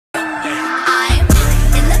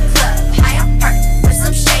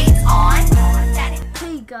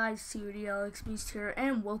guys, COD Escapist here,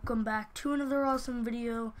 and welcome back to another awesome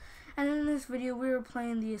video. And in this video, we were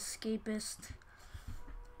playing the Escapist.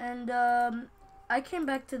 And I came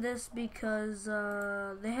back to this because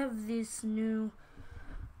they have this new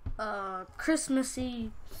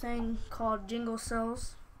Christmassy thing called Jingle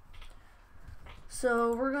cells.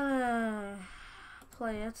 So we're gonna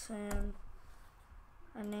play it, and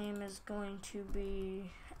our name is going to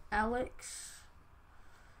be Alex.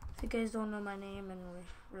 If you guys don't know my name in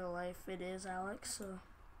real life, it is Alex. So,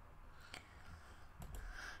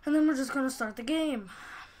 and then we're just gonna start the game.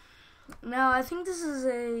 Now, I think this is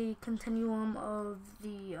a continuum of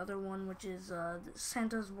the other one, which is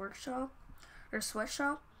Santa's workshop or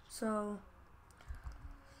sweatshop. So,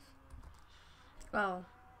 oh,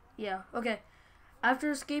 yeah, okay.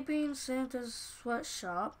 After escaping Santa's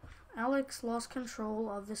sweatshop, Alex lost control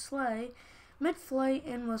of the sleigh mid-flight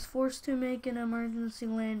and was forced to make an emergency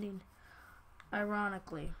landing.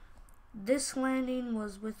 Ironically, this landing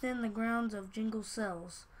was within the grounds of Jingle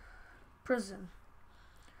Cell's prison.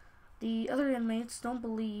 The other inmates don't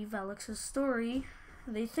believe Alex's story.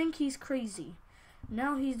 They think he's crazy.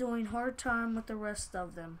 Now he's doing hard time with the rest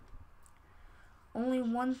of them. Only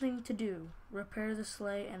one thing to do: repair the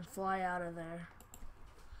sleigh and fly out of there.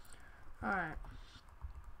 Alright.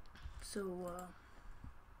 So,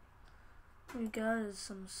 we got is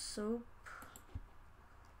some soap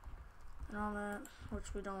and all that,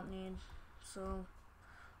 which we don't need. So,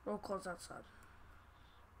 roll calls outside.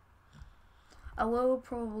 I will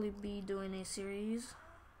probably be doing a series.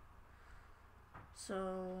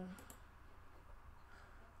 So,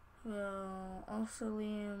 well, also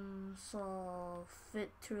Liam saw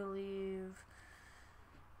fit to relieve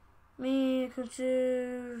me, if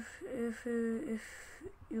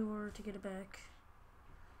you were to get it back.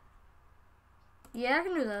 Yeah, I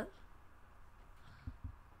can do that.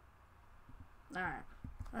 Alright,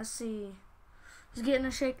 let's see. He's getting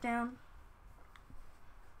a shakedown.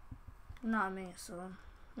 Not me, so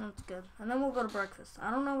that's good. And then we'll go to breakfast.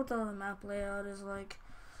 I don't know what the map layout is like,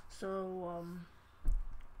 so,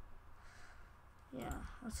 yeah,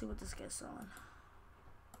 let's see what this guy's selling.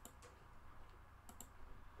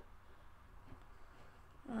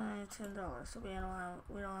 $10, so we don't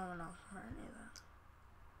have enough for any of that.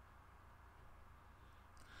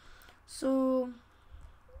 So,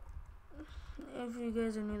 if you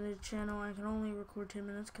guys are new to the channel, I can only record 10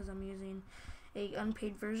 minutes because I'm using a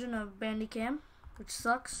unpaid version of Bandicam, which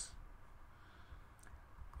sucks.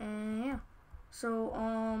 And yeah, so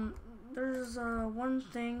there's one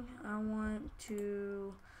thing I want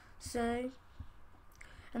to say,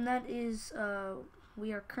 and that is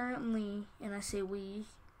we are currently, and I say we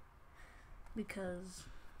because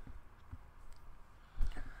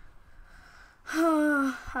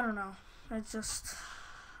I don't know. It's just,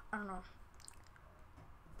 I don't know.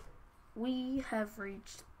 We have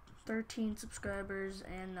reached 13 subscribers,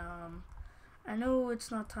 and I know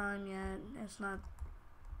it's not time yet. It's not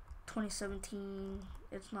 2017.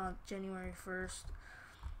 It's not January 1st.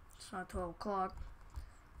 It's not 12 o'clock.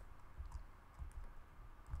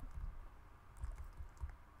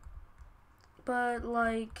 But,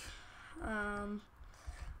 like,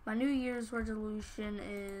 my New Year's resolution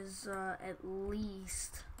is at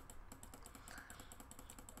least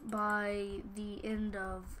by the end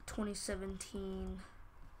of 2017,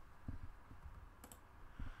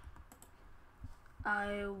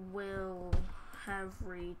 I will have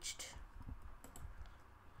reached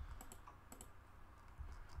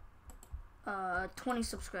 20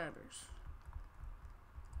 subscribers.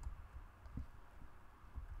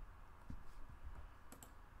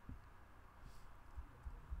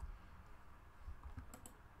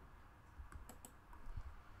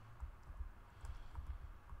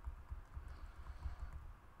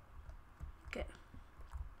 Okay.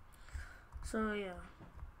 So yeah,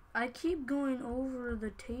 I keep going over the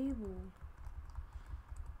table.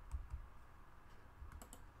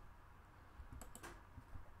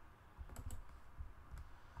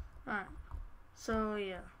 Alright. So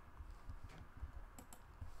yeah.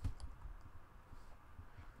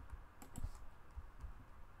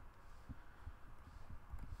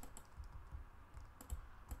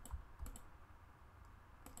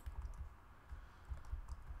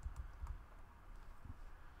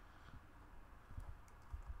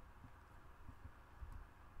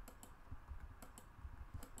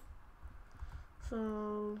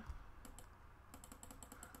 So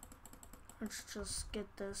let's just get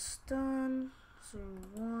this done. So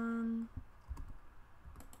 1,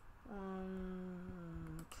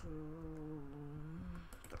 2,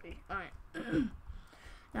 3. Alright.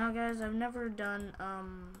 Now guys, I've never done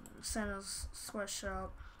Santa's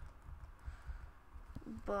sweatshop.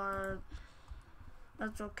 but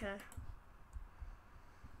that's okay.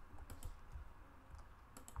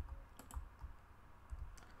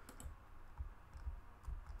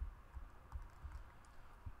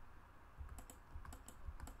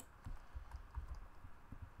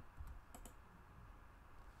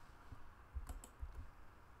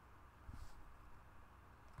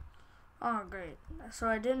 Oh, great. So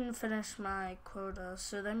I didn't finish my quota,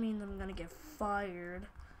 so that means I'm gonna get fired.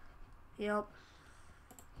 Yep.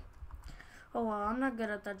 Oh well, I'm not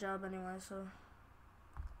good at that job anyway, so.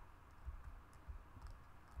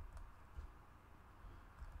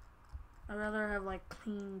 I'd rather have like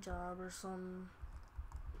clean job or some.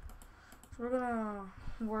 So we're gonna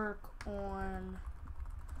work on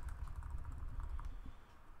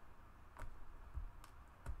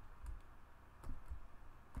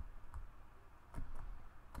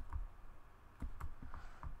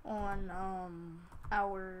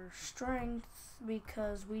our strength,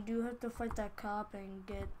 because we do have to fight that cop and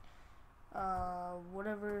get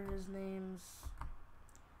whatever his name's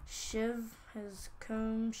Shiv, his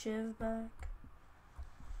comb Shiv back.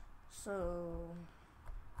 So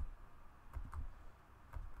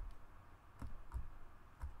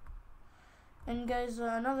and guys,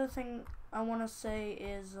 another thing I want to say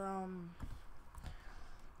is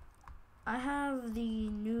I have the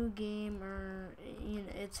new game, or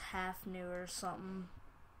it's half new or something,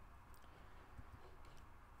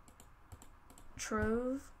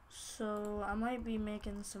 Trove, so I might be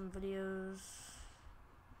making some videos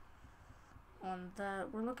on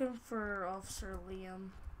that. We're looking for Officer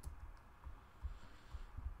Liam,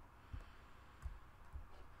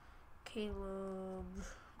 Caleb,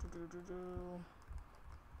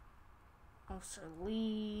 Officer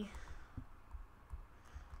Lee,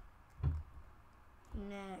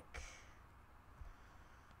 Nick,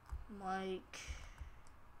 Mike,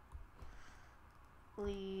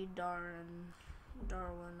 Lee, Darwin, I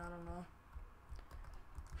don't know.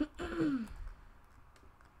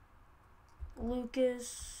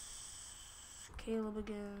 Lucas, Caleb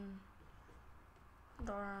again,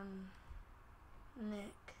 Darn,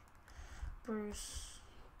 Nick, Bruce.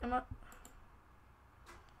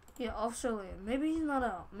 Yeah, Officer Liam. Maybe he's not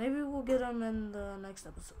out. Maybe we'll get him in the next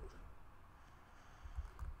episode,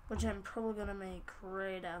 which I'm probably gonna make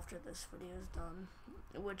right after this video is done,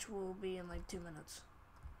 which will be in like 2 minutes.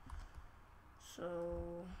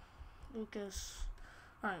 So, Lucas.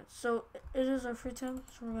 Alright, so it is our free time,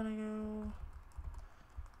 so we're gonna go.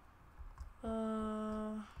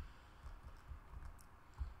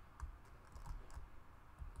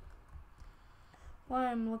 While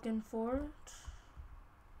I'm looking for it,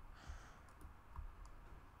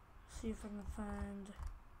 see if I can find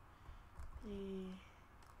the.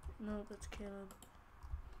 Nope, that's Caleb.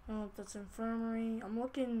 Nope, that's infirmary. I'm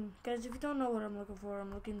looking, guys, if you don't know what I'm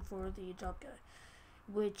looking for the job guy,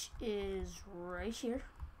 which is right here.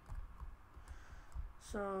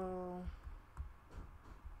 So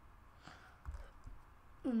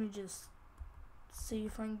let me just see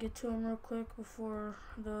if I can get to him real quick before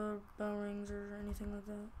the bell rings or anything like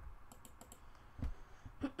that.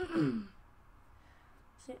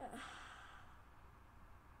 See,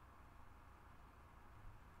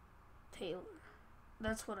 Taylor.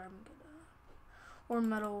 That's what I'm good at. Or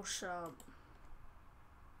metal shop.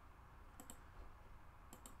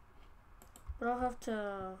 But I'll have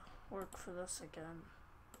to work for this again.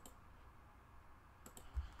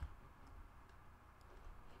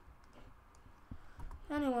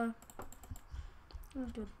 Anyway,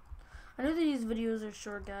 that's good. I know these videos are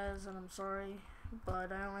short, guys, and I'm sorry,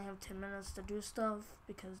 but I only have 10 minutes to do stuff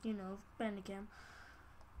because, Bandicam.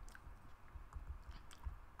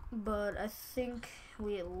 But I think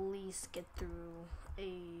we at least get through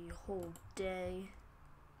a whole day.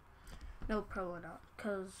 No, probably not,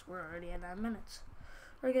 because we're already at 9 minutes.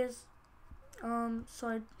 Alright, guys, so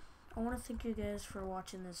I want to thank you guys for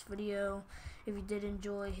watching this video. If you did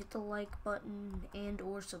enjoy, hit the like button and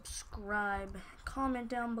or subscribe. Comment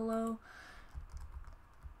down below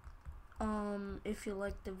if you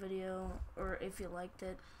liked the video, or if you liked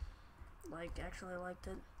it, actually liked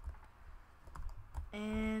it.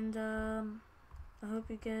 And I hope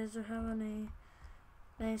you guys are having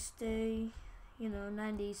a nice day.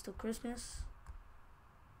 9 days till Christmas.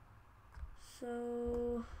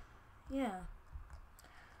 So yeah,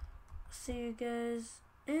 see you guys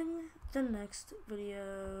in the next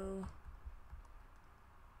video.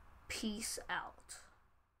 Peace out.